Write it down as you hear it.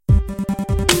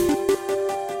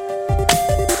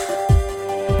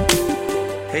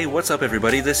Hey, what's up,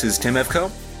 everybody? This is Tim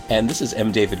Evco. And this is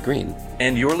M. David Green.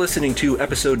 And you're listening to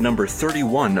episode number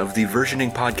 31 of the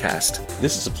Versioning Podcast.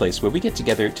 This is a place where we get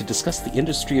together to discuss the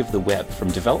industry of the web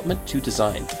from development to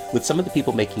design with some of the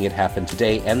people making it happen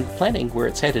today and planning where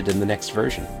it's headed in the next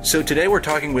version. So today we're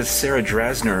talking with Sarah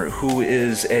Drasner, who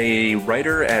is a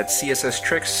writer at CSS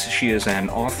Tricks. She is an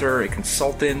author, a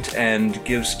consultant, and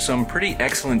gives some pretty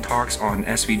excellent talks on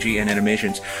SVG and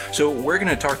animations. So we're going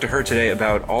to talk to her today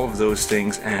about all of those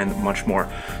things and much more.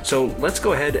 So let's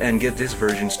go ahead and get this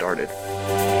version started.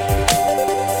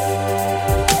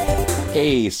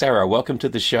 Hey, Sarah, welcome to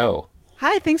the show.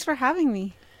 Hi, thanks for having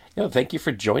me. Thank you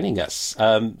for joining us.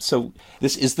 So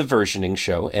this is the Versioning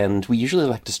Show, and we usually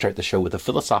like to start the show with a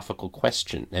philosophical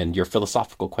question. And your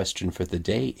philosophical question for the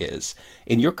day is,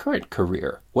 in your current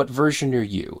career, what version are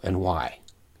you and why?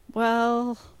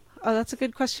 Well, that's a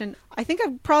good question. I think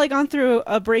I've probably gone through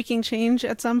a breaking change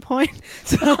at some point.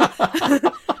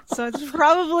 So it's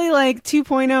probably like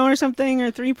 2.0 or something, or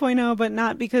 3.0, but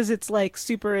not because it's like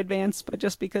super advanced, but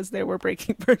just because there were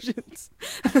breaking versions.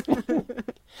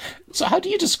 So how do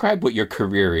you describe what your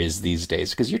career is these days?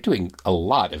 Because you're doing a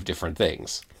lot of different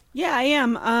things. Yeah, I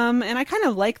am. And I kind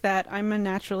of like that. I'm a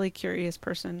naturally curious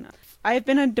person. I've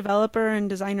been a developer and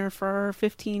designer for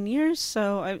 15 years,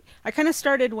 so I kind of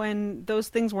started when those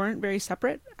things weren't very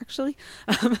separate, actually.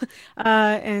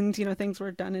 And, things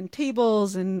were done in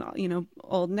tables and,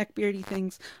 old neckbeardy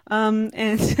things,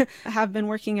 and have been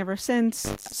working ever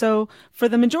since. So for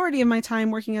the majority of my time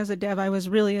working as a dev, I was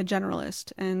really a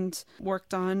generalist and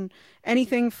worked on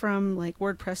anything from like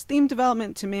WordPress theme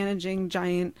development to managing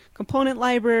giant component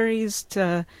libraries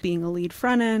to being a lead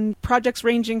front end, projects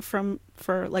ranging for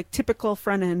like typical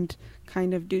front end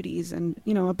kind of duties and,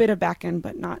 a bit of back end,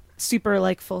 but not super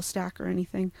like full stack or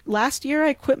anything. Last year,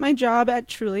 I quit my job at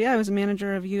Trulia. I was a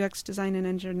manager of UX design and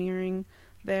engineering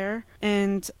there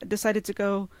and decided to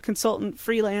go consultant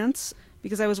freelance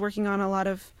because I was working on a lot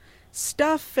of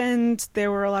stuff and there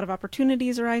were a lot of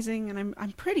opportunities arising, and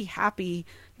I'm pretty happy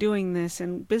doing this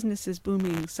and business is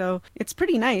booming, so it's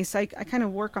pretty nice. I kind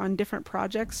of work on different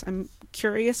projects. I'm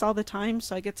curious all the time,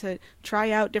 so I get to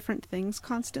try out different things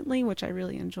constantly, which I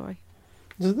really enjoy.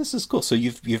 So this is cool. So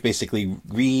you've basically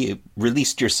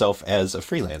released yourself as a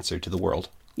freelancer to the world.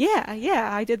 Yeah,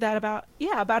 I did that about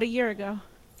a year ago.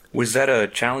 Was that a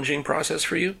challenging process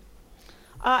for you?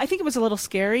 I think it was a little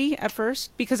scary at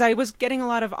first because I was getting a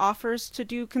lot of offers to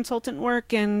do consultant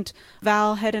work, and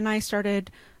Val Head and I started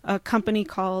a company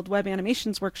called Web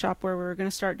Animations Workshop where we were going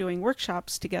to start doing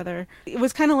workshops together. It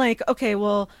was kind of like, okay,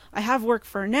 well, I have work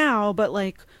for now, but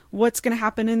like what's going to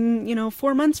happen in,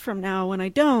 4 months from now when I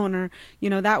don't? Or,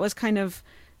 that was kind of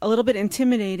a little bit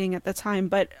intimidating at the time,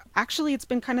 but actually it's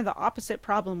been kind of the opposite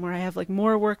problem where I have like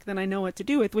more work than I know what to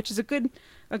do with, which is a good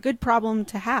problem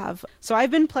to have. So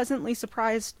I've been pleasantly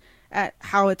surprised at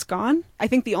how it's gone. I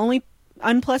think the only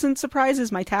unpleasant surprise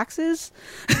is my taxes.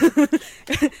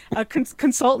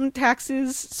 Consultant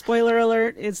taxes, spoiler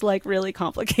alert, is like really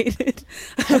complicated.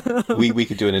 We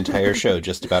could do an entire show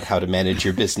just about how to manage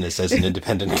your business as an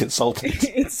independent consultant.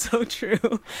 It's so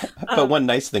true. But one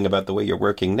nice thing about the way you're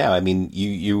working now, I mean,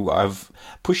 you have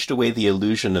pushed away the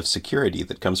illusion of security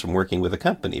that comes from working with a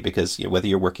company, because whether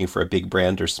you're working for a big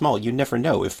brand or small, you never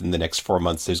know if in the next 4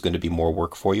 months there's going to be more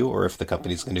work for you or if the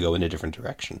company's going to go in a different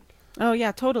direction. Oh,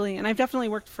 yeah, totally. And I've definitely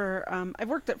worked for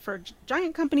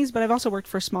giant companies, but I've also worked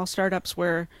for small startups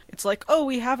where it's like, oh,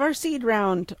 we have our seed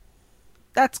round.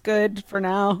 That's good for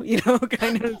now,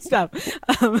 kind of stuff.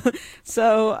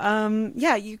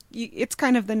 It's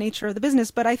kind of the nature of the business.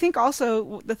 But I think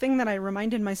also the thing that I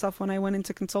reminded myself when I went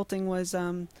into consulting was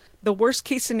the worst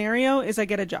case scenario is I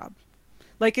get a job.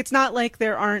 Like, it's not like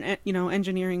there aren't,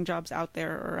 engineering jobs out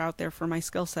there for my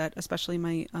skill set, especially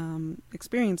my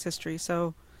experience history.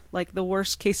 So like the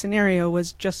worst case scenario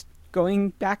was just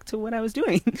going back to what I was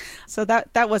doing. So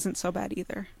that wasn't so bad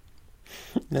either.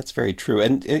 That's very true.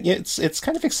 And it's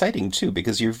kind of exciting too,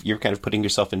 because you're kind of putting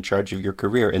yourself in charge of your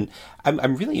career. And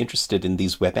I'm really interested in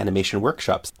these web animation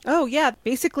workshops. Oh yeah.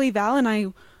 Basically Val and I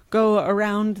go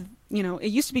around, it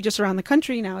used to be just around the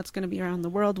country. Now it's going to be around the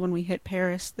world when we hit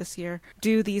Paris this year.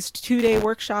 Do these 2-day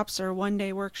workshops or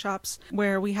 1-day workshops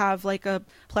where we have like a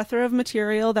plethora of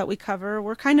material that we cover.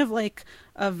 We're kind of like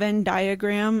a Venn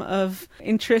diagram of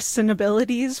interests and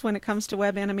abilities when it comes to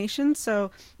web animation.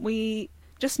 So we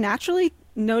just naturally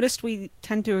noticed we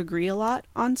tend to agree a lot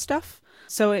on stuff.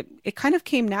 So it kind of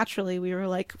came naturally. We were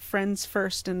like friends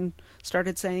first and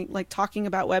started saying, like, talking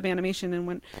about web animation.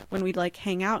 And when we'd like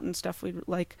hang out and stuff, we'd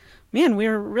like, man, we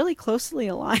were really closely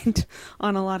aligned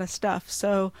on a lot of stuff.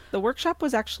 So the workshop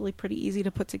was actually pretty easy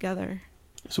to put together.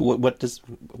 So what does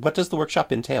the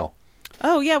workshop entail?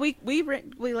 Oh yeah, we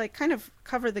like kind of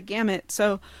cover the gamut.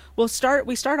 So we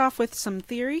start off with some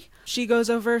theory. She goes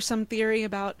over some theory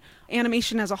about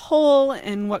animation as a whole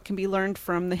and what can be learned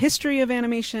from the history of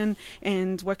animation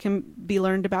and what can be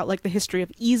learned about like the history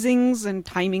of easings and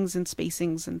timings and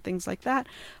spacings and things like that.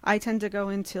 I tend to go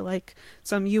into like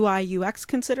some UI UX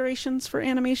considerations for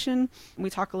animation. We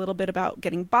talk a little bit about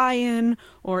getting buy-in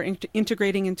or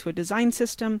integrating into a design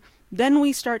system. Then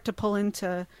we start to pull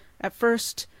into, at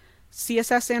first,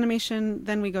 CSS animation,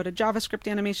 then we go to JavaScript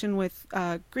animation with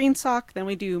GreenSock, then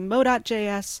we do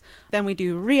Mo.js, then we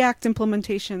do React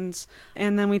implementations,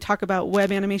 and then we talk about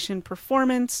web animation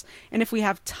performance. And if we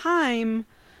have time,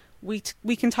 we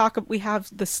can talk. We have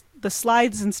the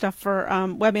slides and stuff for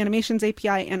Web Animations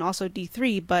API and also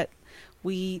D3, but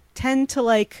we tend to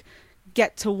like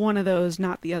get to one of those,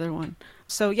 not the other one.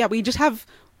 So yeah, we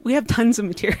have tons of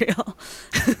material.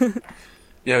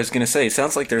 Yeah, I was going to say, it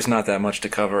sounds like there's not that much to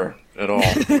cover at all,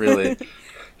 really.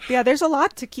 Yeah, there's a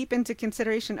lot to keep into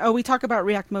consideration. Oh, we talk about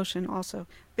React Motion also.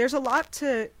 There's a lot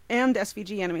and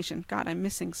SVG animation. God, I'm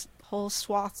missing whole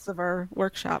swaths of our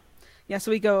workshop. Yeah,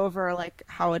 so we go over like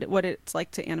what it's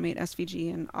like to animate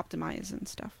SVG and optimize and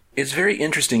stuff. It's very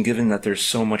interesting given that there's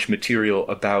so much material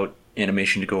about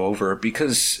animation to go over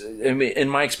because, I mean, in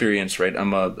my experience, right,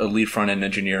 I'm a lead front-end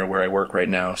engineer where I work right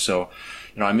now, so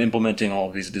I'm implementing all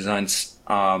of these designs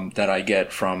that I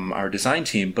get from our design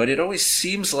team, but it always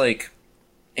seems like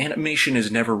animation is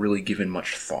never really given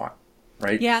much thought,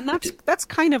 right? Yeah, and that's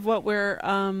kind of what we're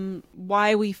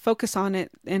why we focus on it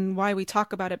and why we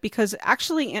talk about it, because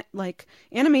actually, like,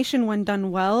 animation when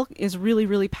done well is really,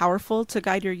 really powerful to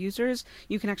guide your users.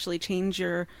 You can actually change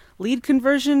your lead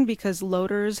conversion because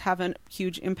loaders have a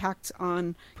huge impact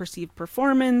on perceived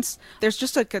performance. There's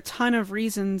just like a ton of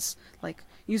reasons, like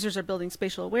users are building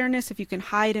spatial awareness. If you can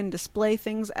hide and display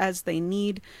things as they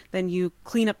need, then you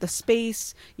clean up the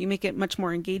space, you make it much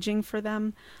more engaging for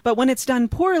them. But when it's done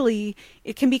poorly,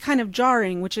 it can be kind of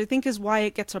jarring, which I think is why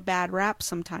it gets a bad rap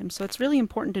sometimes. So it's really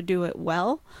important to do it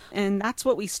well, and that's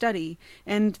what we study.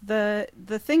 And the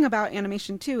thing about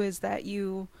animation too is that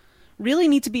you really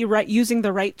need to be using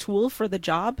the right tool for the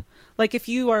job. Like if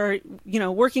you are,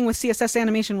 working with CSS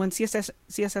animation when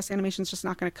CSS animation is just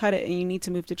not going to cut it and you need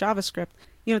to move to JavaScript,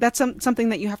 that's something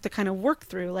that you have to kind of work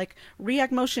through. Like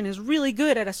React Motion is really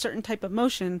good at a certain type of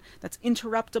motion that's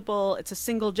interruptible, it's a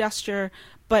single gesture,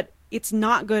 but it's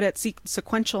not good at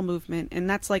sequential movement. And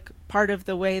that's like part of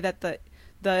the way that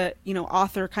the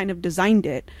author kind of designed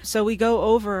it. So we go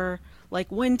over like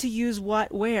when to use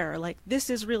what where, like this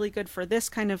is really good for this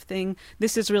kind of thing,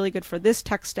 this is really good for this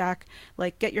tech stack,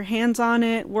 like get your hands on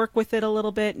it, work with it a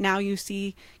little bit. Now you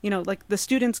see, like the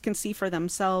students can see for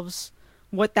themselves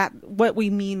what we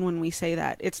mean when we say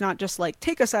that. It's not just like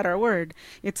take us at our word.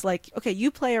 It's like, okay,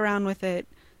 you play around with it,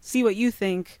 see what you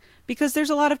think, because there's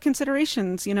a lot of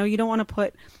considerations. You don't want to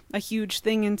put a huge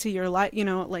thing into your like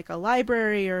a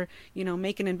library or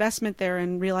make an investment there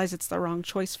and realize it's the wrong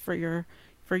choice for your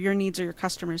needs or your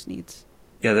customers' needs.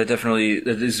 Yeah, that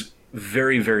is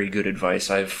very, very good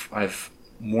advice. I've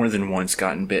more than once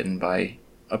gotten bitten by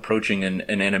approaching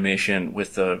an animation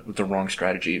with the wrong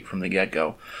strategy from the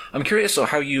get-go. I'm curious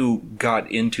how you got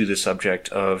into the subject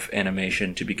of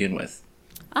animation to begin with.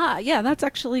 Yeah, that's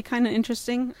actually kind of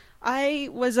interesting. I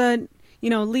was a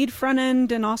lead front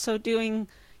end and also doing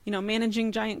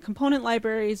managing giant component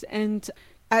libraries, and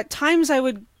at times I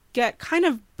would get kind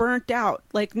of burnt out,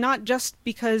 like not just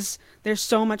because there's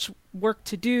so much work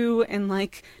to do and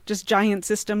like just giant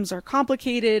systems are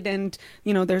complicated and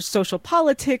there's social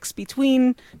politics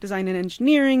between design and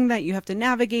engineering that you have to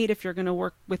navigate if you're going to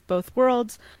work with both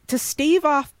worlds. To stave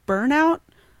off burnout,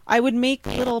 I would make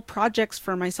little projects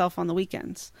for myself on the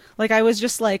weekends. Like I was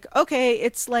just like, okay,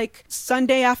 it's like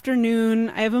Sunday afternoon,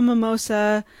 I have a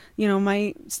mimosa,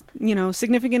 my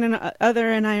significant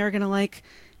other and I are going to like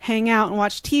hang out and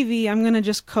watch TV. I'm going to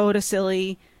just code a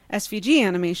silly SVG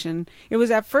animation. It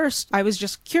was at first, I was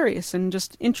just curious and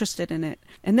just interested in it.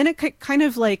 And then it kind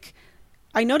of like,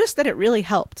 I noticed that it really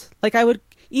helped. Like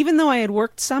even though I had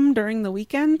worked some during the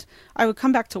weekend, I would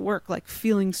come back to work like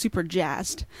feeling super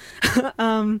jazzed.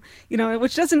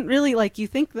 Which doesn't really, like, you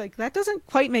think like that doesn't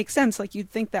quite make sense. Like you'd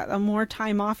think that the more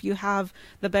time off you have,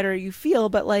 the better you feel.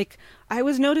 But like I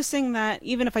was noticing that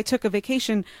even if I took a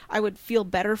vacation, I would feel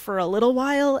better for a little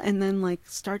while and then like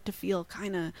start to feel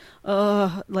kind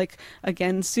of, like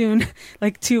again soon,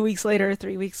 like 2 weeks later,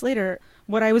 3 weeks later.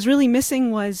 What I was really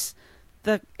missing was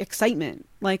the excitement,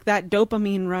 like that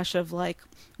dopamine rush of like,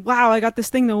 wow, I got this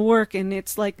thing to work and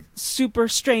it's like super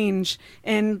strange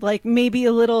and like maybe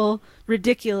a little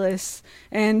ridiculous.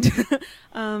 And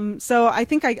so I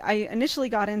think I initially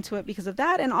got into it because of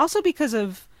that, and also because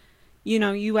of, you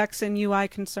know, UX and UI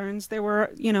concerns. There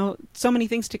were, you know, so many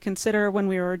things to consider when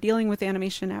we were dealing with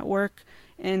animation at work,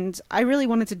 and I really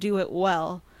wanted to do it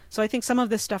well. So I think some of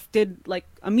this stuff did like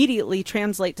immediately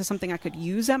translate to something I could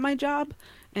use at my job,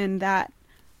 and that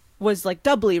was like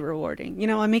doubly rewarding. You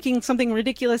know, I'm making something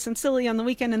ridiculous and silly on the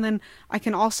weekend, and then I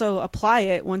can also apply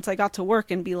it once I got to work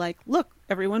and be like, look,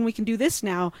 everyone, we can do this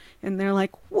now. And they're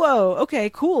like, whoa, okay,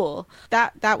 cool.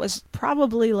 That was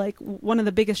probably like one of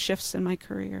the biggest shifts in my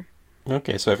career.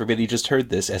 Okay, so everybody just heard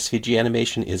this. SVG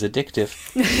animation is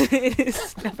addictive. It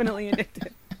is definitely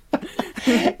addictive.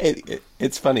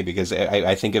 It's funny because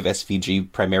I think of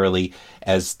SVG primarily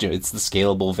as, you know, it's the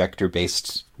scalable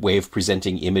vector-based way of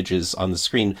presenting images on the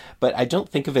screen, but I don't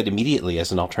think of it immediately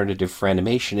as an alternative for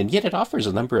animation, and yet it offers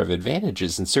a number of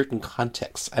advantages in certain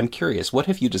contexts. I'm curious, what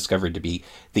have you discovered to be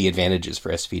the advantages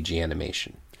for SVG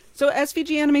animation? So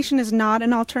SVG animation is not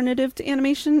an alternative to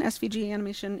animation. SVG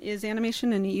animation is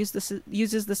animation, and it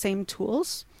uses the same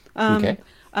tools. Okay.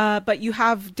 But you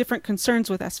have different concerns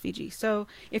with SVG. So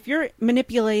if you're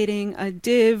manipulating a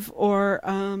div or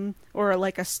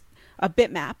like a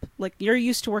bitmap, like you're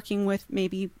used to working with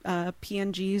maybe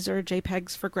PNGs or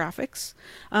JPEGs for graphics,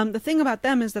 the thing about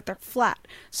them is that they're flat.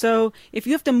 So if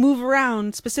you have to move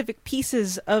around specific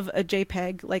pieces of a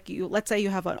JPEG, like let's say you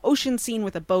have an ocean scene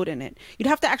with a boat in it, you'd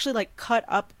have to actually like cut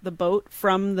up the boat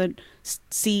from the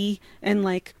sea and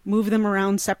like move them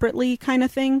around separately, kind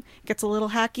of thing. It gets a little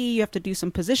hacky. You have to do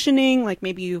some positioning, like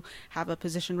maybe you have a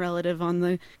position relative on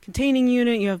the containing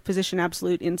unit, you have position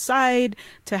absolute inside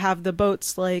to have the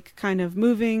boats like kind of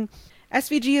moving.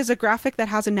 SVG is a graphic that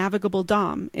has a navigable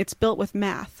DOM. It's built with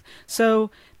math.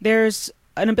 So there's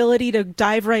an ability to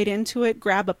dive right into it,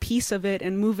 grab a piece of it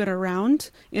and move it around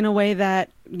in a way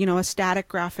that, you know, a static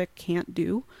graphic can't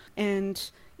do. And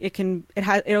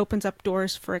it opens up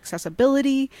doors for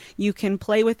accessibility. You can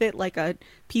play with it like a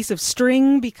piece of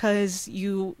string because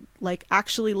you like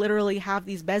actually literally have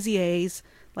these Beziers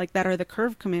like that are the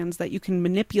curve commands that you can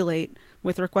manipulate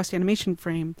with request animation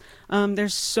frame.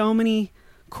 There's so many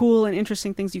cool and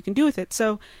interesting things you can do with it.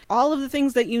 So all of the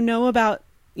things that you know about,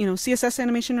 you know, CSS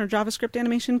animation or JavaScript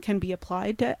animation can be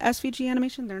applied to SVG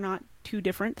animation. They're not two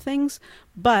different things,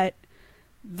 but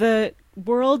the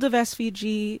world of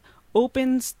SVG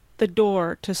opens the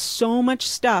door to so much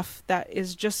stuff that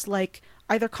is just like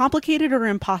either complicated or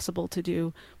impossible to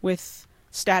do with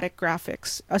static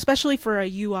graphics, especially for a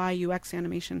UI UX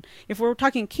animation. If we're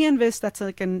talking canvas, that's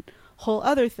like a whole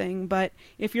other thing, but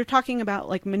if you're talking about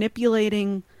like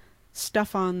manipulating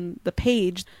stuff on the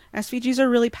page, SVGs are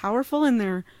really powerful and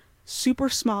they're super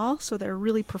small, so they're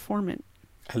really performant.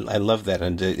 I love that,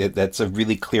 and that's a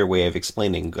really clear way of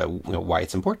explaining why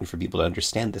it's important for people to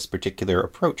understand this particular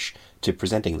approach to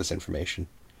presenting this information.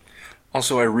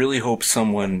 Also, I really hope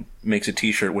someone makes a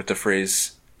t-shirt with the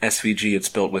phrase SVG, it's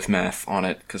built with math on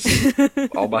it, because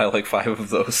I'll buy like 5 of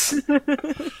those.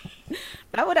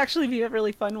 That would actually be a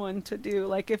really fun one to do.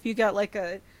 Like if you got like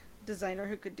a designer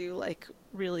who could do like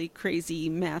really crazy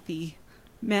mathy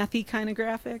kind of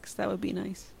graphics, that would be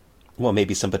nice. Well,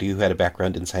 maybe somebody who had a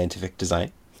background in scientific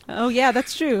design. Oh yeah,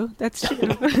 that's true. That's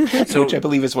true. So, which I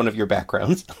believe is one of your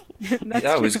backgrounds.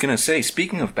 I was going to say,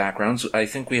 speaking of backgrounds, I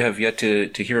think we have yet to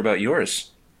hear about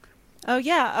yours. Oh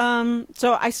yeah,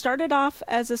 so I started off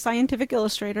as a scientific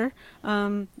illustrator,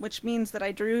 which means that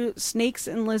I drew snakes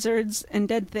and lizards and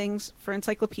dead things for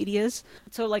encyclopedias.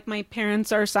 So like my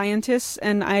parents are scientists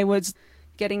and I was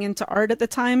getting into art at the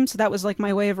time, so that was like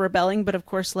my way of rebelling, but of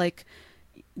course like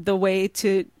the way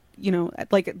to, you know,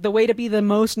 like the way to be the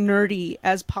most nerdy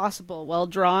as possible while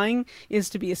drawing is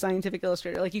to be a scientific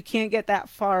illustrator. Like you can't get that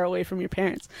far away from your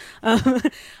parents.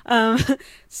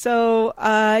 So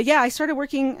I started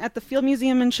working at the Field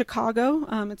Museum in Chicago.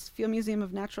 It's the Field Museum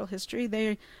of Natural History.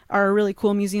 They are a really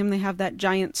cool museum. They have that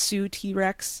giant Sioux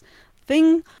T-Rex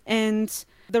thing. And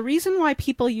the reason why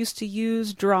people used to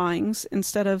use drawings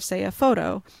instead of, say, a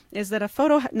photo is that a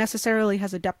photo necessarily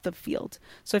has a depth of field.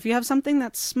 So if you have something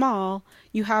that's small,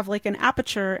 you have like an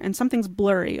aperture and something's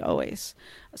blurry always.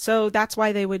 So that's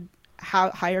why they would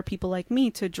hire people like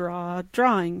me to draw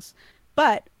drawings.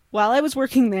 But while I was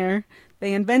working there,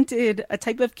 they invented a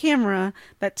type of camera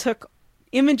that took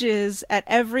images at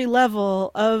every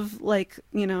level of like,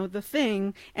 the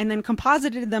thing, and then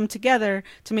composited them together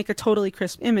to make a totally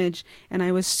crisp image. And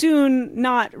I was soon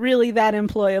not really that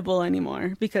employable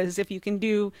anymore, because if you can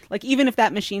do, like, even if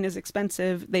that machine is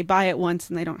expensive, they buy it once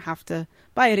and they don't have to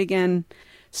buy it again.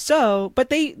 So, but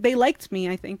they liked me,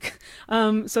 I think.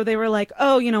 So they were like,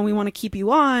 oh, we want to keep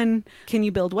you on. Can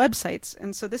you build websites?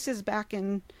 And so this is back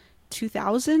in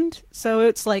 2000. So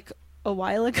it's like a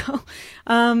while ago.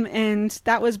 And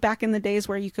that was back in the days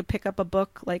where you could pick up a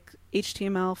book like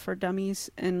HTML for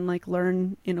Dummies and like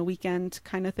learn in a weekend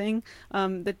kind of thing.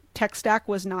 The tech stack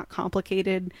was not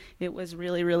complicated. It was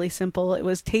really, really simple. It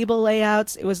was table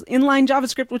layouts. It was inline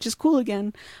JavaScript, which is cool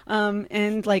again.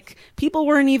 And like people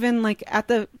weren't even like at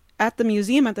the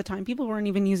museum at the time, people weren't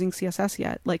even using CSS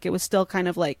yet. Like it was still kind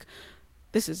of like,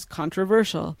 this is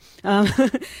controversial.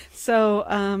 So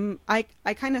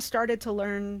I kind of started to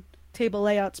learn table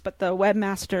layouts, but the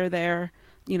webmaster there,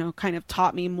 kind of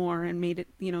taught me more and made it,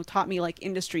 taught me like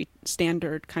industry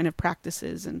standard kind of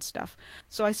practices and stuff.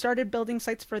 So I started building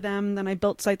sites for them. Then I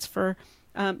built sites for,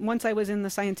 once I was in the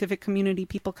scientific community,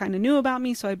 people kind of knew about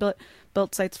me. So I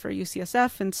built sites for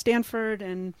UCSF and Stanford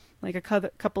and like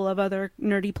a couple of other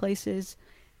nerdy places.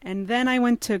 And then I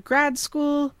went to grad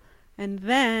school, and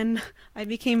then I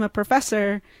became a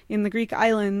professor in the Greek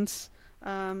islands.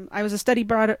 I was a study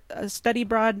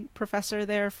abroad professor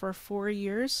there for 4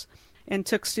 years, and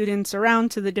took students around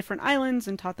to the different islands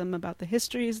and taught them about the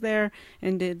histories there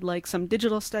and did like some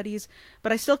digital studies.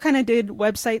 But I still kind of did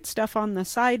website stuff on the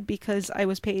side because I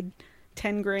was paid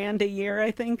 10 grand a year, I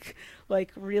think,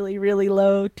 like really, really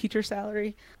low teacher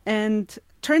salary. And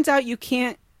turns out you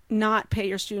can't not pay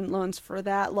your student loans for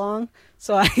that long.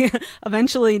 So I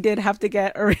eventually did have to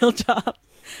get a real job.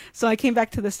 So I came back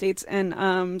to the States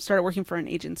and started working for an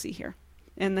agency here.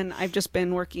 And then I've just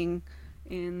been working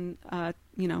in,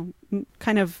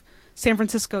 kind of San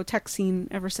Francisco tech scene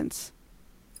ever since.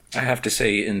 I have to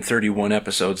say, in 31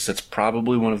 episodes, that's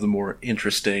probably one of the more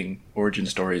interesting origin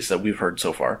stories that we've heard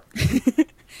so far.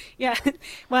 Yeah,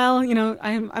 well,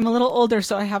 I'm a little older,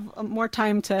 so I have more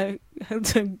time to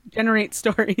generate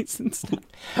stories and stuff.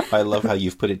 I love how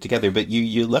you've put it together, but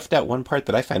you left out one part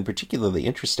that I find particularly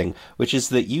interesting, which is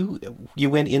that you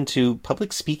went into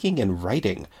public speaking and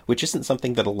writing, which isn't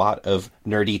something that a lot of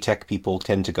nerdy tech people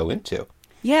tend to go into.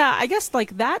 Yeah, I guess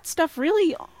like that stuff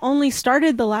really only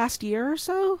started the last year or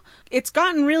so. It's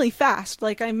gotten really fast.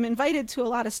 Like I'm invited to a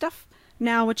lot of stuff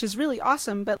now, which is really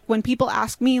awesome. But when people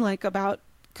ask me like about,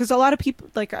 because a lot of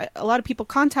people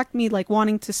contact me like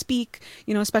wanting to speak,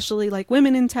 especially like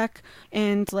women in tech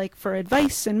and like for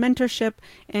advice and mentorship.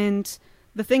 And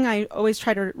the thing I always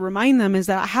try to remind them is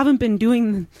that I haven't been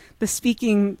doing the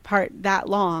speaking part that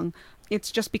long.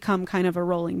 It's just become kind of a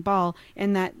rolling ball,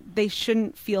 and that they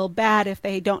shouldn't feel bad if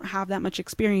they don't have that much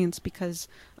experience, because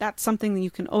that's something that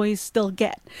you can always still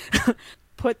get.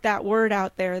 Put that word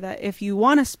out there that if you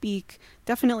want to speak,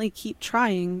 definitely keep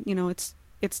trying.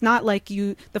 It's not like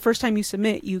the first time you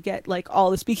submit, you get like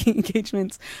all the speaking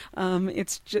engagements.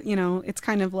 It's it's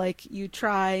kind of like you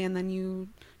try and then you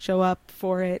show up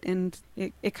for it, and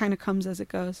it kind of comes as it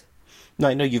goes. No,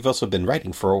 I know you've also been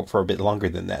writing for a bit longer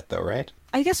than that, though, right?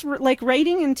 I guess like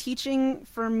writing and teaching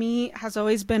for me has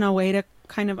always been a way to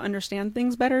kind of understand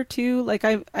things better too. Like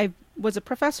I was a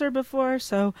professor before,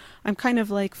 so I'm kind of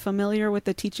like familiar with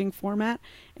the teaching format.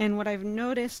 And what I've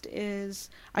noticed is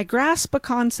I grasp a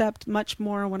concept much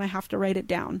more when I have to write it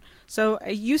down. So I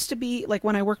used to be like,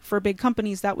 when I worked for big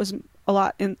companies, that was a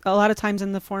lot of times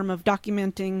in the form of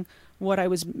documenting what I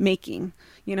was making,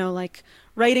 like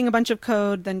writing a bunch of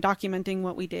code, then documenting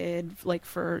what we did, like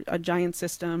for a giant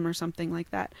system or something like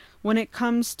that. When it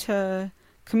comes to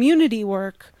community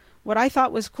work, what I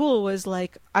thought was cool was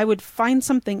like I would find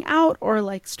something out or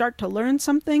like start to learn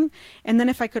something, and then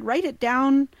if I could write it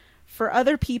down for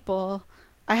other people,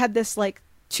 I had this like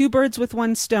two birds with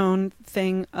one stone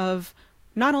thing of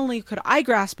not only could I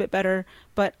grasp it better,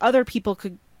 but other people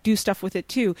could do stuff with it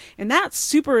too. And that's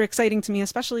super exciting to me,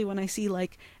 especially when I see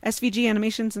like SVG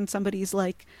animations and somebody's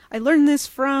like, I learned this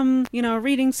from,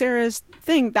 reading Sarah's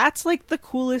thing. That's like the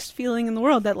coolest feeling in the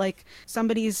world, that like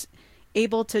somebody's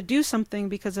able to do something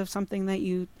because of something that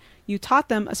you taught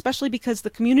them, especially because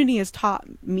the community has taught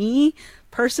me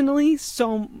personally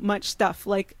so much stuff.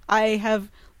 Like I have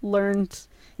learned,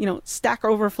 Stack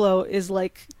Overflow is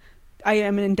like, I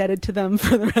am indebted to them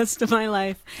for the rest of my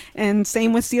life. And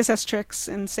same with CSS Tricks,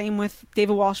 and same with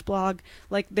David Walsh blog.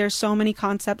 Like there's so many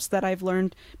concepts that I've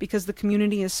learned because the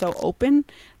community is so open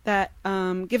that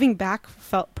giving back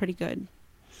felt pretty good.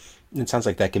 It sounds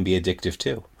like that can be addictive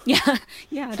too.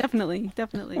 Yeah, definitely.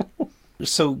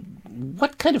 So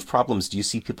What kind of problems do you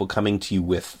see people coming to you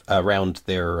with around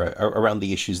around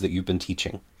the issues that you've been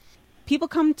teaching? People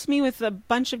come to me with a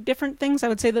bunch of different things. I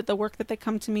would say that the work that they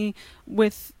come to me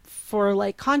with for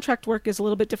like contract work is a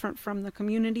little bit different from the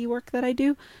community work that I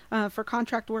do. For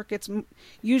contract work, it's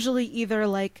usually either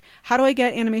like, how do I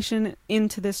get animation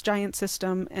into this giant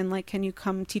system? And like, can you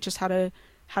come teach us how to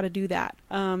do that?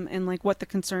 And like what the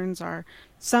concerns are.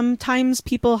 Sometimes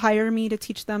people hire me to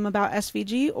teach them about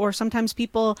SVG, or sometimes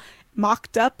people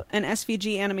mocked up an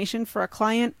SVG animation for a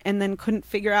client and then couldn't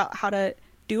figure out how to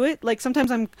do it. Like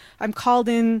sometimes I'm called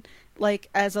in like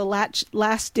as a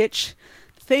last ditch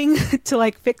thing to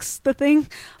like fix the thing.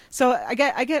 So I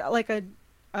get like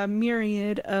a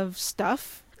myriad of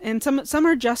stuff, and some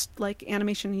are just like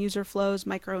animation user flows,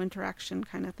 micro interaction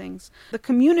kind of things. The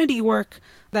community work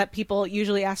that people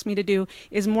usually ask me to do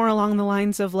is more along the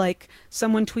lines of like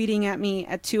someone tweeting at me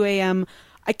at 2 a.m.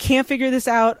 I can't figure this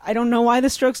out. I don't know why the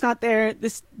stroke's not there.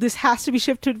 This has to be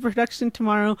shipped to production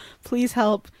tomorrow. Please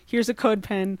help. Here's a code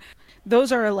pen.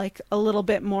 Those are like a little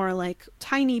bit more like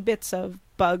tiny bits of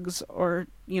bugs, or,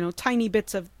 you know, tiny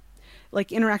bits of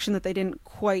like interaction that they didn't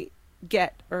quite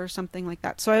get or something like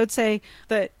that. So I would say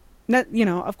that, you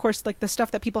know, of course, like the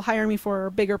stuff that people hire me for are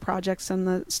bigger projects, and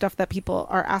the stuff that people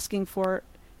are asking for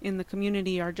in the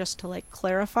community are just to like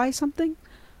clarify something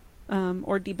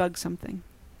or debug something.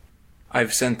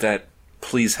 I've sent that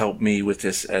 "please help me with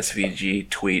this SVG"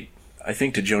 tweet, I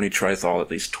think, to Joni Trithal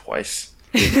at least twice.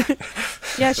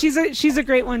 Yeah, she's a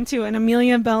great one too. And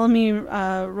Amelia Bellamy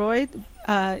Roy,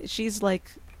 she's like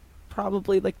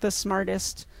probably like the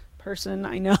smartest person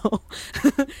I know.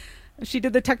 She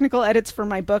did the technical edits for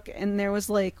my book, and there was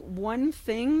like one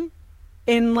thing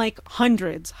in like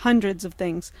hundreds of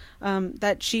things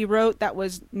that she wrote that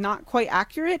was not quite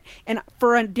accurate. And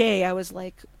for a day I was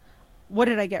like, what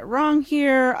did I get wrong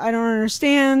here? I don't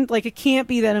understand. Like, it can't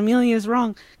be that Amelia is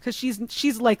wrong, because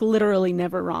she's like literally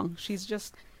never wrong. She's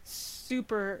just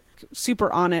super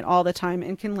on it all the time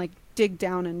and can like dig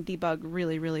down and debug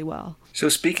really, really well. So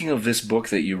speaking of this book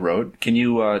that you wrote, can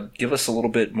you give us a little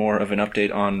bit more of an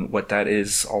update on what that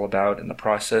is all about and the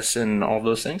process and all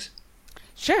those things?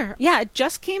 Sure. Yeah, it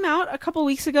just came out a couple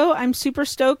weeks ago. I'm super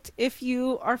stoked. If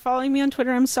you are following me on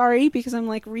Twitter, I'm sorry, because I'm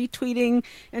like retweeting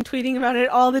and tweeting about it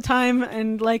all the time.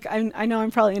 And like, I know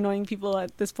I'm probably annoying people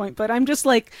at this point, but I'm just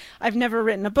like, I've never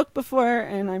written a book before,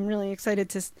 and I'm really excited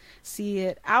to see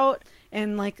it out.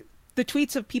 And like, the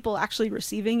tweets of people actually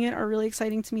receiving it are really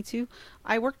exciting to me too.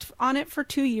 I worked on it for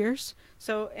 2 years.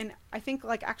 So, and I think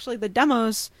like actually the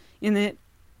demos in it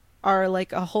are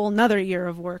like a whole nother year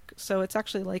of work. So it's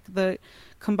actually like the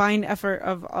combined effort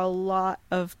of a lot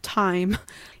of time.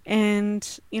 And,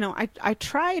 you know, I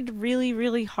tried really,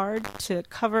 really hard to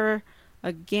cover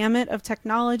a gamut of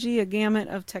technology, a gamut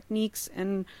of techniques,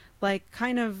 and like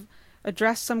kind of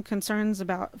address some concerns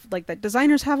about like that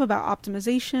designers have about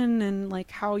optimization, and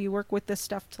like how you work with this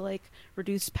stuff to like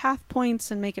reduce path points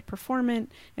and make it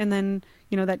performant, and then,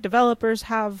 you know, that developers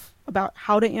have about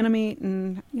how to animate,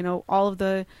 and, you know, all of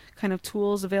the kind of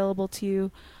tools available to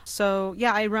you. So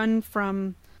yeah, I run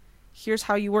from here's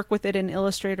how you work with it in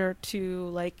Illustrator to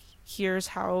like here's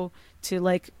how to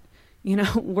like, you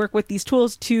know, work with these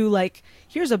tools, to like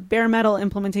here's a bare metal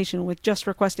implementation with just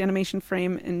request animation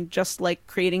frame and just like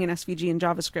creating an SVG in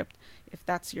JavaScript, if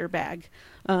that's your bag.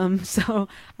 So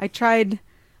I tried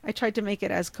to make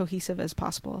it as cohesive as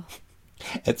possible.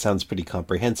 It sounds pretty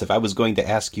comprehensive. I was going to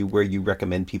ask you where you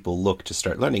recommend people look to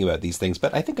start learning about these things,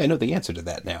 but I think I know the answer to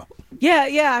that now.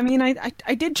 Yeah. I mean,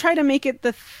 I did try to make it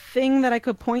the thing that I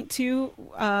could point to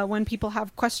when people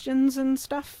have questions and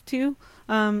stuff too.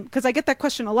 Because I get that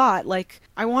question a lot. Like,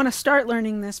 I want to start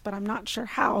learning this, but I'm not sure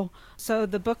how. So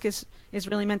the book is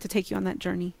really meant to take you on that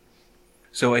journey.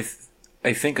 So I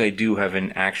think I do have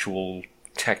an actual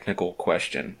technical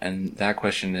question, and that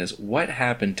question is, what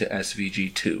happened to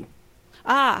SVG2?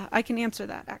 I can answer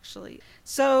that, actually.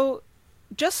 So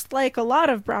just like a lot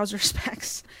of browser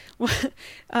specs,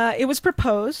 it was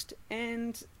proposed,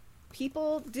 and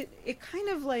people didn't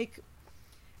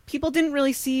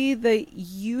really see the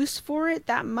use for it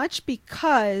that much,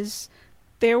 because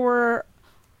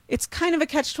it's kind of a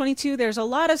catch-22. There's a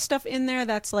lot of stuff in there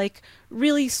that's like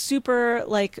really super,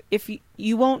 like if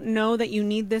you won't know that you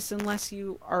need this unless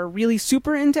you are really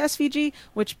super into SVG,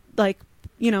 which like,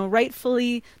 you know,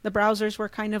 rightfully the browsers were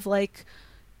kind of like,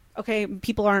 okay,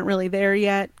 people aren't really there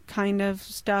yet kind of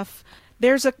stuff.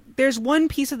 There's one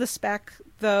piece of the spec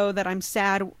though that I'm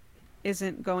sad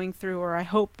isn't going through, or I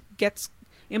hope gets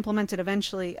implemented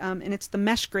eventually, and it's the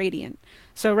mesh gradient.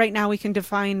 So right now we can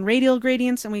define radial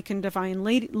gradients and we can define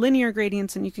linear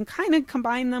gradients, and you can kind of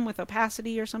combine them with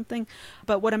opacity or something.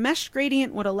 But what a mesh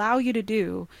gradient would allow you to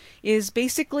do is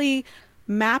basically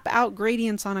map out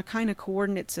gradients on a kind of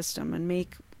coordinate system and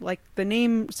make, like the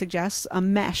name suggests, a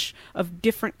mesh of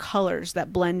different colors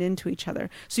that blend into each other.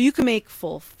 So you can make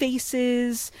full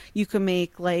faces, you can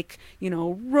make like,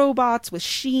 robots with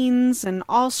sheens and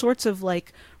all sorts of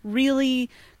like really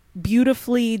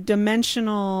beautifully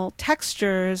dimensional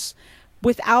textures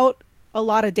without a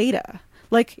lot of data.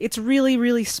 Like it's really,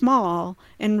 really small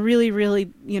and really,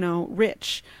 really,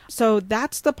 rich. So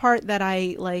that's the part that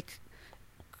I like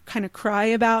kind of cry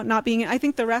about not being. I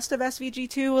think the rest of SVG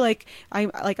too,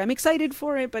 I'm excited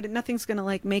for it, but nothing's gonna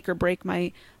like make or break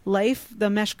my life. The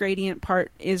mesh gradient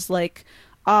part is like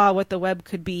what the web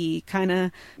could be kind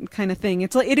of thing.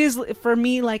 It's like, it is for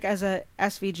me, like as a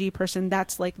SVG person,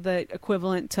 that's like the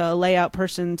equivalent to a layout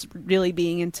person's really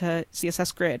being into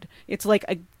CSS grid. It's like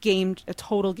a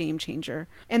total game changer.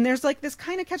 And there's like this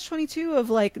kind of catch-22 of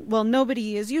like, well,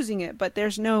 nobody is using it, but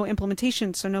there's no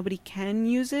implementation, so nobody can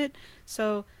use it.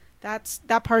 So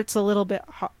that part's a little bit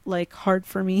hard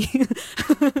for me.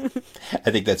 I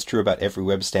think that's true about every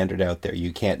web standard out there.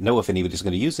 You can't know if anybody's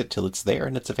going to use it till it's there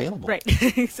and it's available. Right,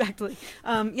 exactly.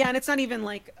 And it's not even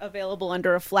like available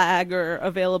under a flag or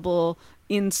available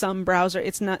in some browser.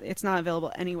 It's not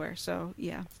available anywhere. So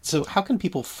yeah. So how can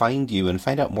people find you and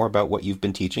find out more about what you've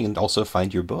been teaching and also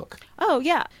find your book? Oh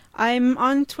yeah, I'm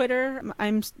on Twitter.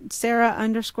 I'm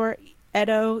Sarah_Edo,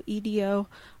 EDO.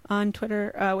 On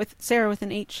Twitter, with Sarah with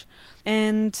an H,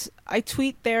 and I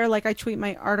tweet there, like I tweet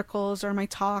my articles or my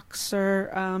talks or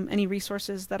any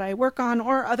resources that I work on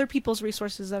or other people's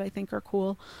resources that I think are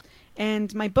cool.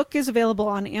 And my book is available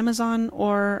on Amazon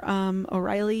or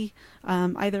O'Reilly.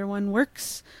 Either one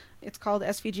works. It's called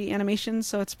SVG Animation,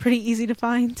 so it's pretty easy to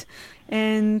find.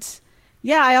 And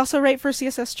yeah, I also write for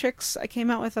CSS Tricks. I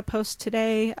came out with a post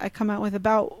today. I come out with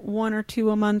about 1 or 2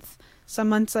 a month. Some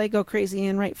months I go crazy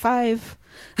and write 5.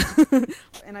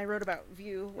 And I wrote about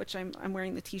Vue, which I'm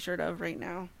wearing the t-shirt of right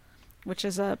now, which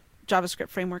is a JavaScript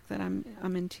framework that I'm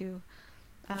into.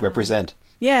 Represent.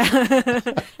 Yeah.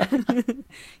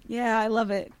 Yeah, I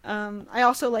love it. I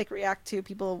also like React too.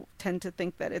 People tend to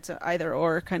think that it's an either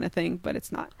or kind of thing, but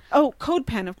it's not. Oh,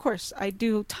 CodePen, of course. I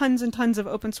do tons and tons of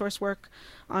open source work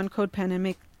on CodePen and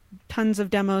make tons of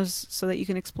demos so that you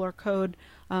can explore code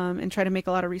and try to make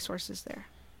a lot of resources there.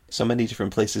 So many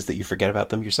different places that you forget about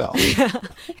them yourself. Yeah.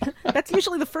 That's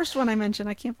usually the first one I mention.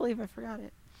 I can't believe I forgot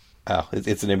it. Oh,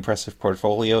 it's an impressive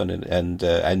portfolio, and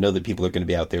I know that people are going to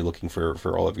be out there looking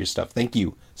for all of your stuff. Thank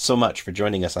you so much for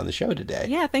joining us on the show today.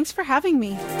 Yeah, thanks for having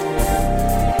me.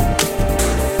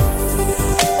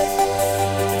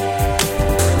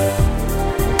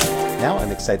 Now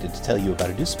I'm excited to tell you about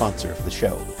a new sponsor of the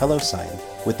show,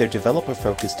 HelloSign, with their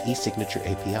developer-focused e-signature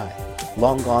API.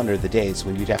 Long gone are the days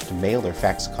when you'd have to mail or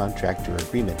fax a contract or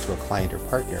agreement to a client or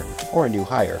partner, or a new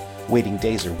hire, waiting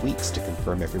days or weeks to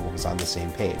confirm everyone was on the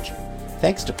same page.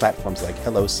 Thanks to platforms like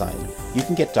HelloSign, you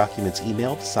can get documents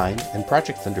emailed, signed, and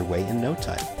projects underway in no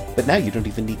time. But now you don't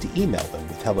even need to email them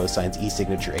with HelloSign's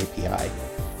e-signature API.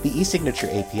 The e-signature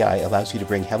API allows you to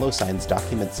bring HelloSign's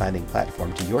document signing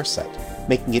platform to your site,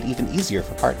 making it even easier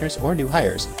for partners or new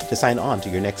hires to sign on to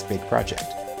your next big project.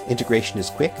 Integration is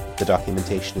quick, the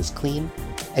documentation is clean,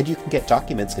 and you can get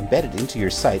documents embedded into your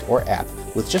site or app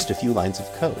with just a few lines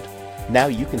of code. Now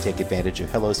you can take advantage of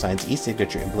HelloSign's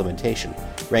e-signature implementation,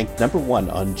 ranked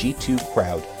 #1 on G2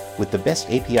 Crowd, with the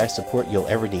best API support you'll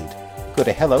ever need. Go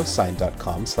to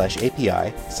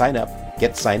hellosign.com/API, sign up,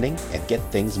 get signing, and get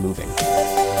things moving.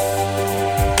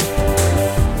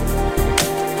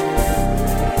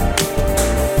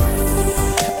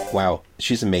 Wow,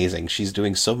 she's amazing. She's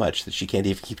doing so much that she can't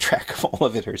even keep track of all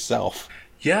of it herself.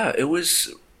 Yeah, it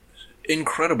was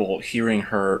incredible hearing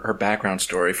her background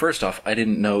story. First off, I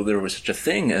didn't know there was such a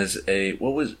thing as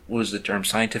what was the term,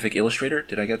 scientific illustrator?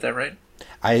 Did I get that right?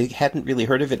 I hadn't really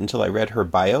heard of it until I read her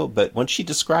bio, but once she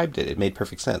described it, it made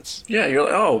perfect sense. Yeah, you're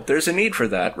like, oh, there's a need for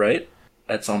that, right?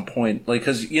 At some point, like,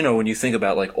 because when you think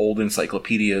about like old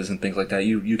encyclopedias and things like that,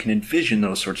 you can envision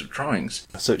those sorts of drawings.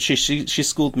 So she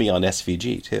schooled me on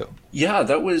SVG too. Yeah,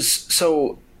 that was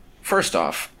so. First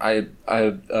off, I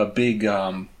a big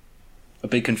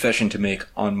confession to make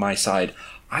on my side.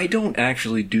 I don't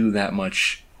actually do that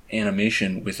much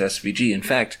animation with SVG. In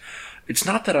fact, it's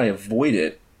not that I avoid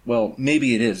it. Well,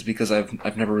 maybe it is because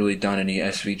I've never really done any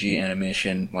SVG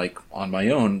animation like on my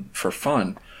own for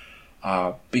fun.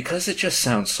 Because it just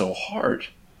sounds so hard.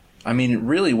 I mean,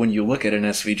 really, when you look at an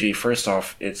SVG, first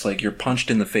off, it's like you're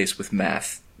punched in the face with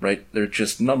math. right? They're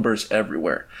just numbers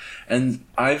everywhere. And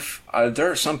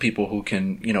there are some people who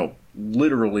can,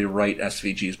 literally write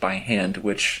SVGs by hand,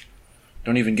 which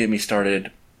don't even get me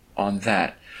started on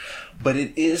that. But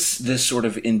it is this sort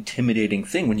of intimidating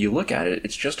thing when you look at it.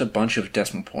 It's just a bunch of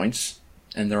decimal points,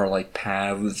 and there are like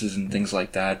paths and things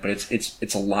like that. But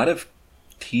it's a lot of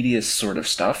tedious sort of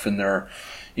stuff, and there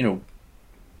are,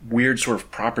 weird sort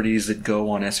of properties that go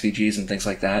on SVGs and things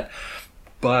like that.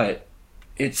 But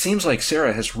it seems like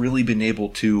Sarah has really been able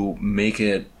to make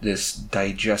it this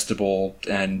digestible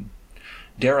and,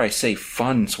 dare I say,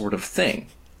 fun sort of thing.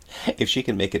 If she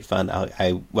can make it fun,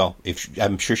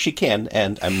 I'm sure she can,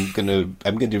 and I'm gonna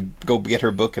go get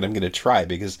her book, and I'm gonna try,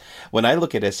 because when I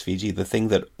look at SVG, the thing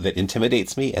that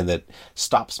intimidates me and that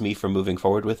stops me from moving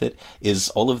forward with it is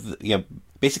all of the,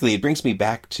 basically it brings me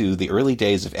back to the early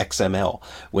days of XML,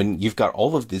 when you've got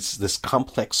all of this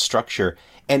complex structure,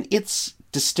 and it's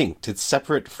distinct. It's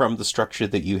separate from the structure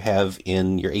that you have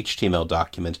in your HTML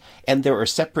document, and there are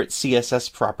separate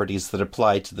CSS properties that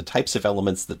apply to the types of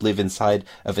elements that live inside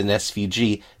of an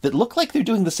SVG that look like they're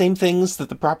doing the same things that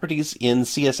the properties in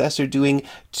CSS are doing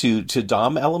to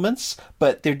DOM elements,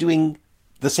 but they're doing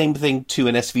the same thing to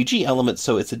an SVG element,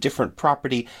 so it's a different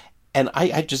property. And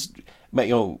I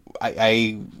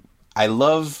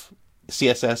love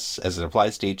CSS as it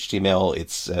applies to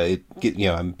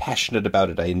HTML. I'm passionate about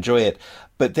it. I enjoy it.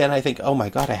 But then I think, oh my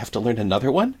God, I have to learn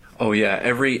another one? Oh yeah,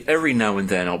 every now and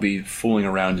then I'll be fooling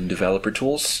around in developer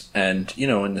tools, and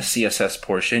in the CSS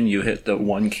portion, you hit the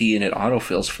one key and it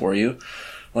autofills for you.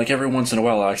 Like every once in a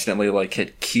while, I accidentally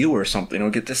hit Q or something,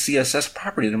 I'll get the CSS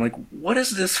property, and I'm like, what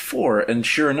is this for? And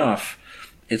sure enough,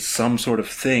 it's some sort of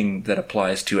thing that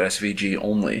applies to SVG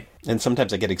only. And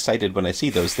sometimes I get excited when I see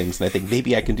those things, and I think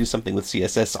maybe I can do something with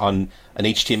CSS on an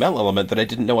HTML element that I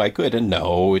didn't know I could, and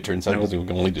no, it turns out we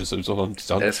can only do so on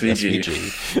SVG.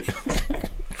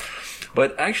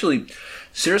 But actually,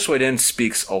 Sarah Sweden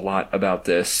speaks a lot about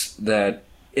this, that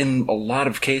in a lot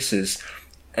of cases,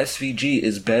 SVG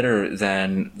is better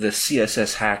than the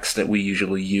CSS hacks that we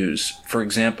usually use. For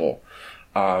example,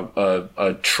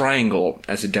 a triangle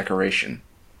as a decoration,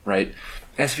 right?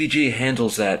 SVG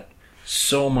handles that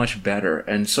so much better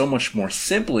and so much more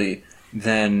simply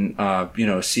than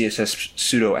CSS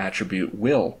pseudo attribute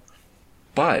will.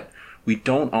 But we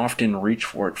don't often reach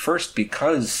for it first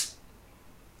because,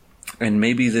 and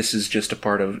maybe this is just a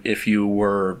part of if you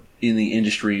were in the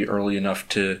industry early enough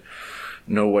to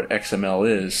know what XML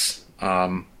is,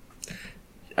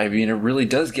 it really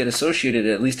does get associated,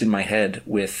 at least in my head,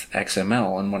 with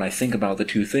XML. And when I think about the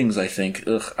two things, I think,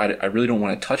 I really don't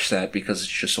want to touch that because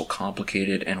it's just so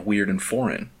complicated and weird and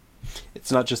foreign.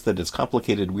 It's not just that it's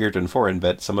complicated, weird, and foreign,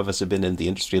 but some of us have been in the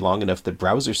industry long enough that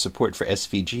browser support for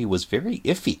SVG was very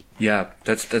iffy. Yeah,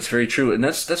 that's very true. And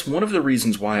that's one of the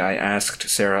reasons why I asked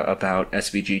Sarah about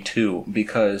SVG too,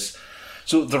 because...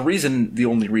 So the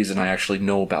only reason I actually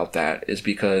know about that is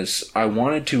because I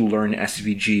wanted to learn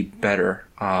SVG better,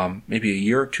 maybe a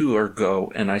year or two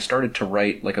ago, and I started to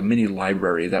write a mini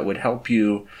library that would help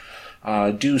you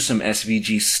do some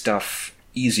SVG stuff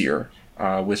easier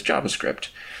with JavaScript.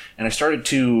 And I started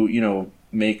to,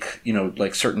 make,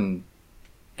 certain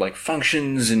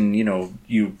functions, and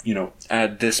you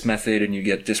add this method and you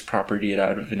get this property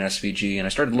out of an SVG, and I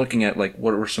started looking at what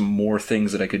were some more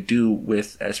things that I could do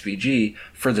with SVG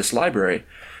for this library.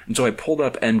 And so I pulled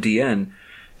up MDN,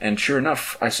 and sure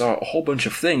enough, I saw a whole bunch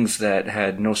of things that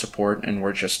had no support and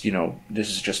were just, this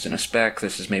is just in a spec,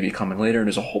 this is maybe coming later, and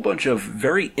there's a whole bunch of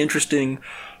very interesting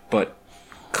but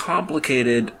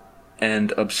complicated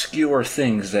and obscure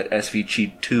things that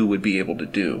SVG 2 would be able to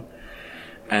do.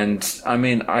 And,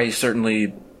 I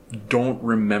certainly don't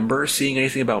remember seeing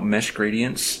anything about mesh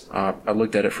gradients. I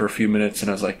looked at it for a few minutes and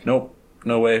I was like, nope,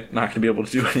 no way, not going to be able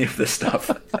to do any of this stuff.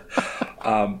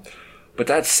 But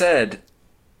that said,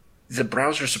 the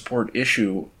browser support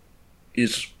issue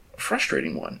is a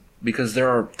frustrating one, because there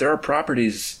are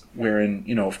properties wherein,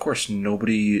 of course,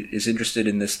 nobody is interested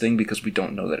in this thing because we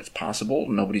don't know that it's possible.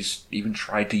 Nobody's even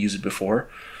tried to use it before.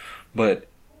 But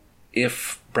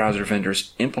if browser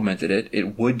vendors implemented it,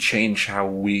 it would change how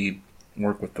we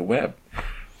work with the web.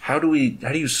 How do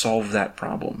you solve that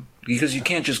problem? Because you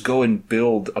can't just go and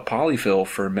build a polyfill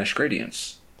for mesh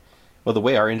gradients. Well, the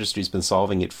way our industry's been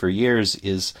solving it for years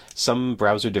is some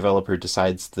browser developer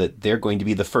decides that they're going to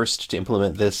be the first to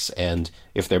implement this, and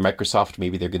if they're Microsoft,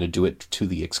 maybe they're going to do it to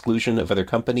the exclusion of other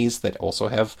companies that also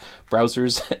have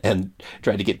browsers and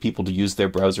try to get people to use their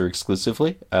browser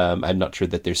exclusively. I'm not sure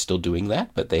that they're still doing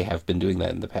that, but they have been doing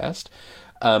that in the past.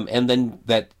 And then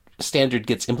that standard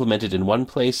gets implemented in one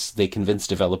place, they convince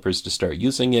developers to start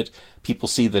using it, people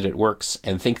see that it works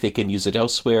and think they can use it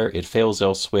elsewhere, it fails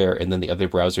elsewhere, and then the other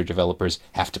browser developers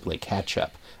have to play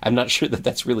catch-up. I'm not sure that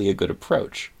that's really a good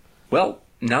approach. Well,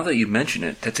 now that you mention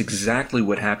it, that's exactly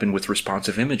what happened with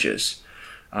responsive images.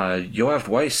 Yoav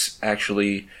Weiss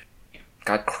actually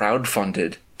got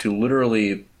crowdfunded to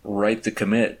literally write the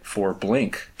commit for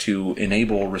Blink to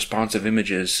enable responsive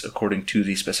images according to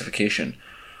the specification.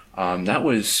 That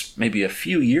was maybe a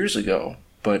few years ago,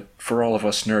 but for all of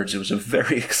us nerds, it was a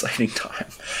very exciting time.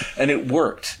 And it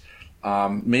worked.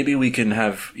 Maybe we can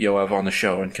have Yoav on the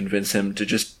show and convince him to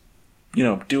just,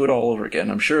 do it all over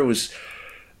again. I'm sure it was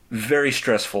very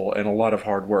stressful and a lot of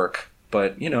hard work,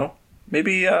 but,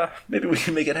 maybe we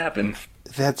can make it happen.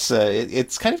 That's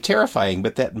it's kind of terrifying,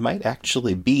 but that might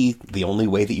actually be the only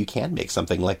way that you can make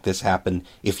something like this happen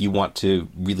if you want to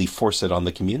really force it on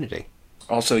the community.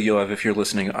 Also, Yoav, if you're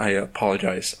listening, I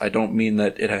apologize. I don't mean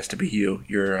that it has to be you.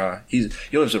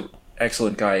 Yoav's an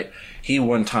excellent guy. He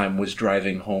one time was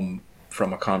driving home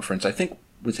from a conference, I think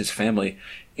with his family,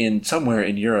 somewhere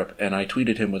in Europe, and I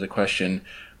tweeted him with a question,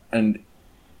 and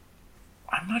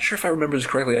I'm not sure if I remember this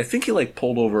correctly. I think he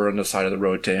pulled over on the side of the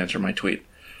road to answer my tweet,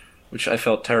 which I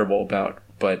felt terrible about.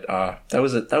 But that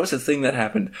was a thing that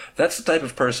happened. That's the type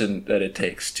of person that it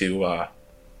takes to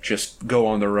just go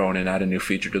on their own and add a new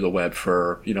feature to the web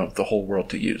for the whole world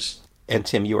to use. And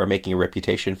Tim, you are making a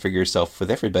reputation for yourself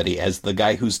with everybody as the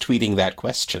guy who's tweeting that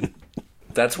question.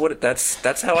 That's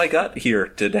how I got here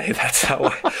today. That's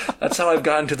how I've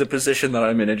gotten to the position that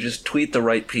I'm in. I just tweet the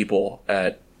right people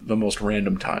at the most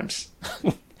random times.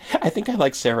 I think I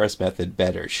like Sarah's method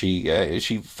better.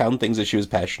 She found things that she was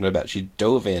passionate about. She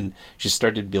dove in. She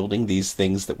started building these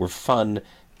things that were fun,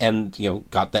 and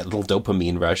got that little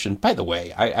dopamine rush. And by the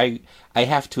way, I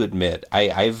have to admit, I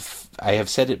have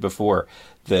said it before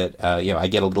that I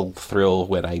get a little thrill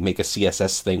when I make a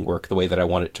CSS thing work the way that I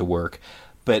want it to work.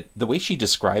 But the way she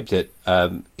described it,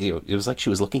 it was like she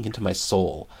was looking into my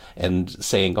soul and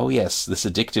saying, "Oh yes, this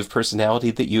addictive personality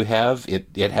that you have,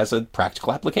 it has a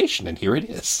practical application, and here it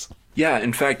is." Yeah,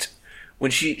 in fact,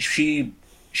 when she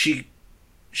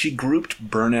grouped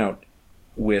burnout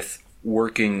with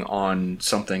working on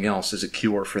something else as a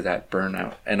cure for that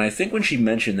burnout. And I think when she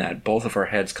mentioned that, both of our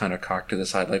heads kind of cocked to the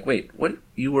side, like, wait, what?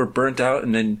 You were burnt out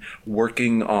and then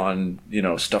working on,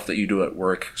 stuff that you do at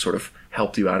work sort of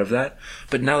helped you out of that?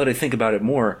 But now that I think about it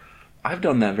more, I've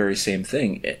done that very same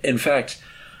thing. In fact,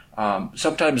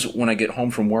 sometimes when I get home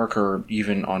from work or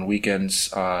even on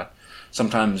weekends,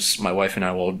 sometimes my wife and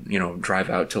I will,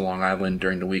 drive out to Long Island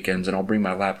during the weekends, and I'll bring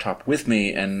my laptop with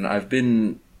me, and I've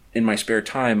been in my spare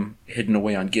time, hidden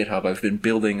away on GitHub, I've been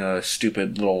building a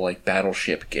stupid little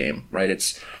battleship game, right?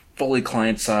 It's fully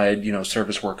client-side,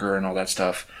 service worker and all that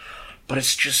stuff. But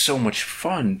it's just so much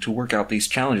fun to work out these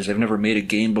challenges. I've never made a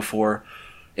game before.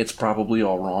 It's probably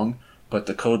all wrong, but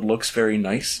the code looks very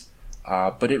nice.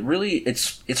 But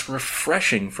it's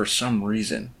refreshing for some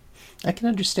reason. I can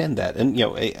understand that. And,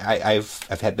 I've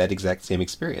had that exact same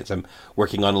experience. I'm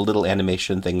working on a little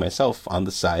animation thing myself on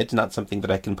the side, not something that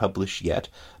I can publish yet,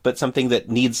 but something that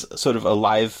needs sort of a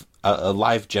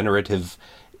live generative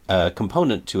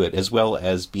component to it, as well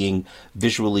as being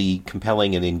visually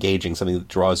compelling and engaging, something that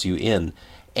draws you in.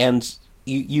 And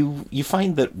you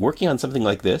find that working on something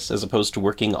like this, as opposed to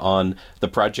working on the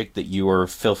project that you are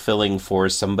fulfilling for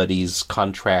somebody's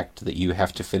contract that you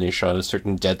have to finish on a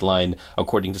certain deadline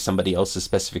according to somebody else's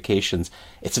specifications,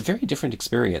 it's a very different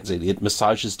experience. It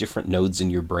massages different nodes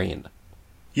in your brain.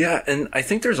 Yeah, and I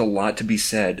think there's a lot to be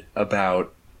said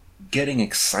about getting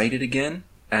excited again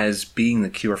as being the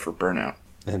cure for burnout.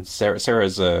 And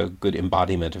Sarah's a good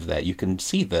embodiment of that. You can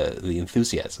see the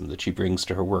enthusiasm that she brings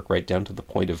to her work, right down to the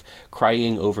point of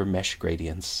crying over mesh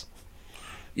gradients.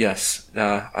 Yes,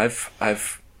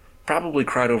 I've probably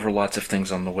cried over lots of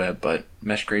things on the web, but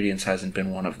mesh gradients hasn't been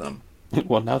one of them.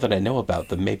 Well, now that I know about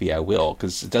them, maybe I will,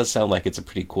 because it does sound like it's a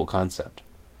pretty cool concept.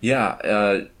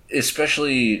 Yeah,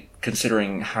 especially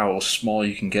considering how small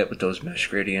you can get with those mesh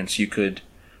gradients. You could,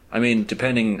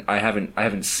 depending, I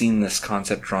haven't seen this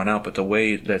concept drawn out, but the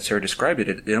way that Sarah described it,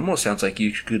 it almost sounds like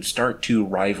you could start to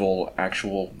rival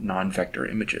actual non-vector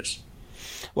images.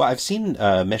 Well, I've seen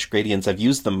mesh gradients. I've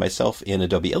used them myself in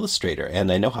Adobe Illustrator,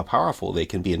 and I know how powerful they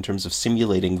can be in terms of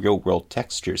simulating real-world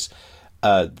textures.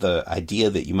 The idea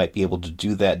that you might be able to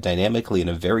do that dynamically in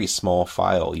a very small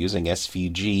file using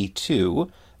SVG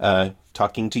too,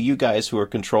 talking to you guys who are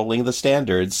controlling the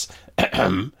standards.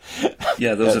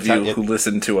 Yeah, those of you who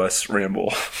listen to us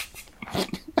ramble.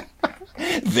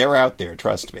 They're out there,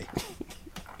 trust me.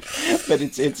 But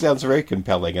it sounds very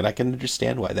compelling, and I can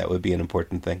understand why that would be an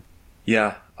important thing.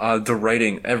 Yeah, The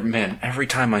writing, every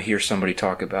time I hear somebody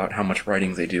talk about how much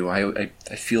writing they do, I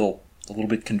feel a little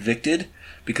bit convicted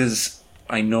because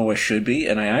I know I should be,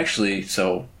 and I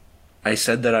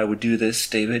said that I would do this,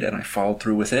 David, and I followed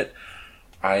through with it.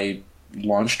 I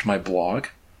launched my blog,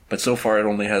 but so far it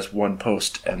only has one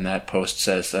post, and that post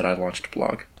says that I launched a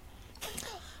blog.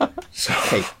 So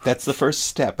hey, that's the first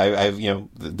step. I've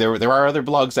there are other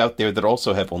blogs out there that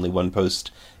also have only one post,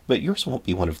 but yours won't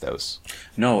be one of those.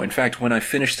 No, in fact, when I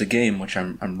finish the game, which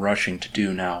I'm rushing to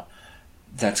do now,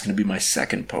 that's going to be my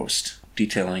second post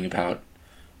detailing about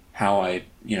how I,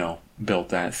 built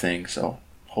that thing. So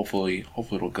hopefully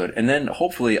it'll good. And then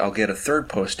hopefully I'll get a third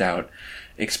post out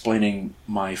explaining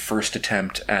my first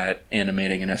attempt at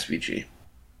animating an SVG.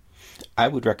 I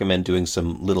would recommend doing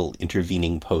some little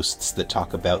intervening posts that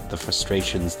talk about the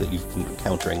frustrations that you've been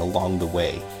encountering along the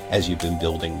way as you've been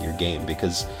building your game,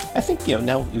 because I think,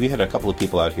 now we had a couple of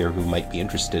people out here who might be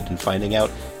interested in finding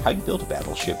out how you build a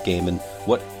battleship game and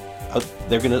what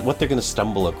they're gonna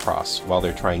stumble across while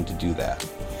they're trying to do that.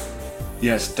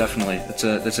 Yes, definitely. That's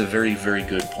a very, very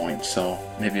good point. So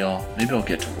maybe I'll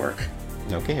get to work.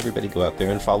 Okay, everybody go out there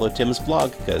and follow Tim's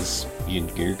blog, because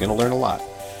you're gonna learn a lot.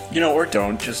 Or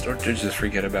don't. Just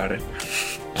forget about it.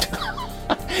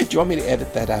 Do you want me to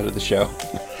edit that out of the show?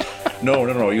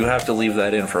 No. You have to leave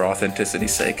that in for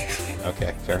authenticity's sake.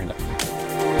 Okay, fair enough.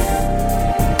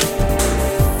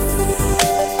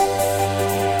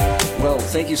 Well,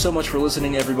 thank you so much for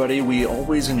listening, everybody. We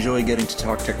always enjoy getting to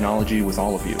talk technology with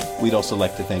all of you. We'd also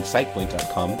like to thank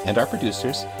SitePoint.com and our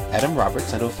producers, Adam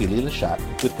Roberts and Ophelia Lechat,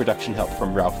 with production help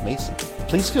from Ralph Mason.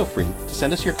 Please feel free to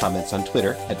send us your comments on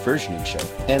Twitter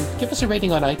 @VersioningsHow, and give us a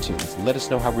rating on iTunes and let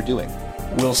us know how we're doing.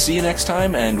 We'll see you next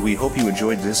time, and we hope you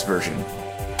enjoyed this version.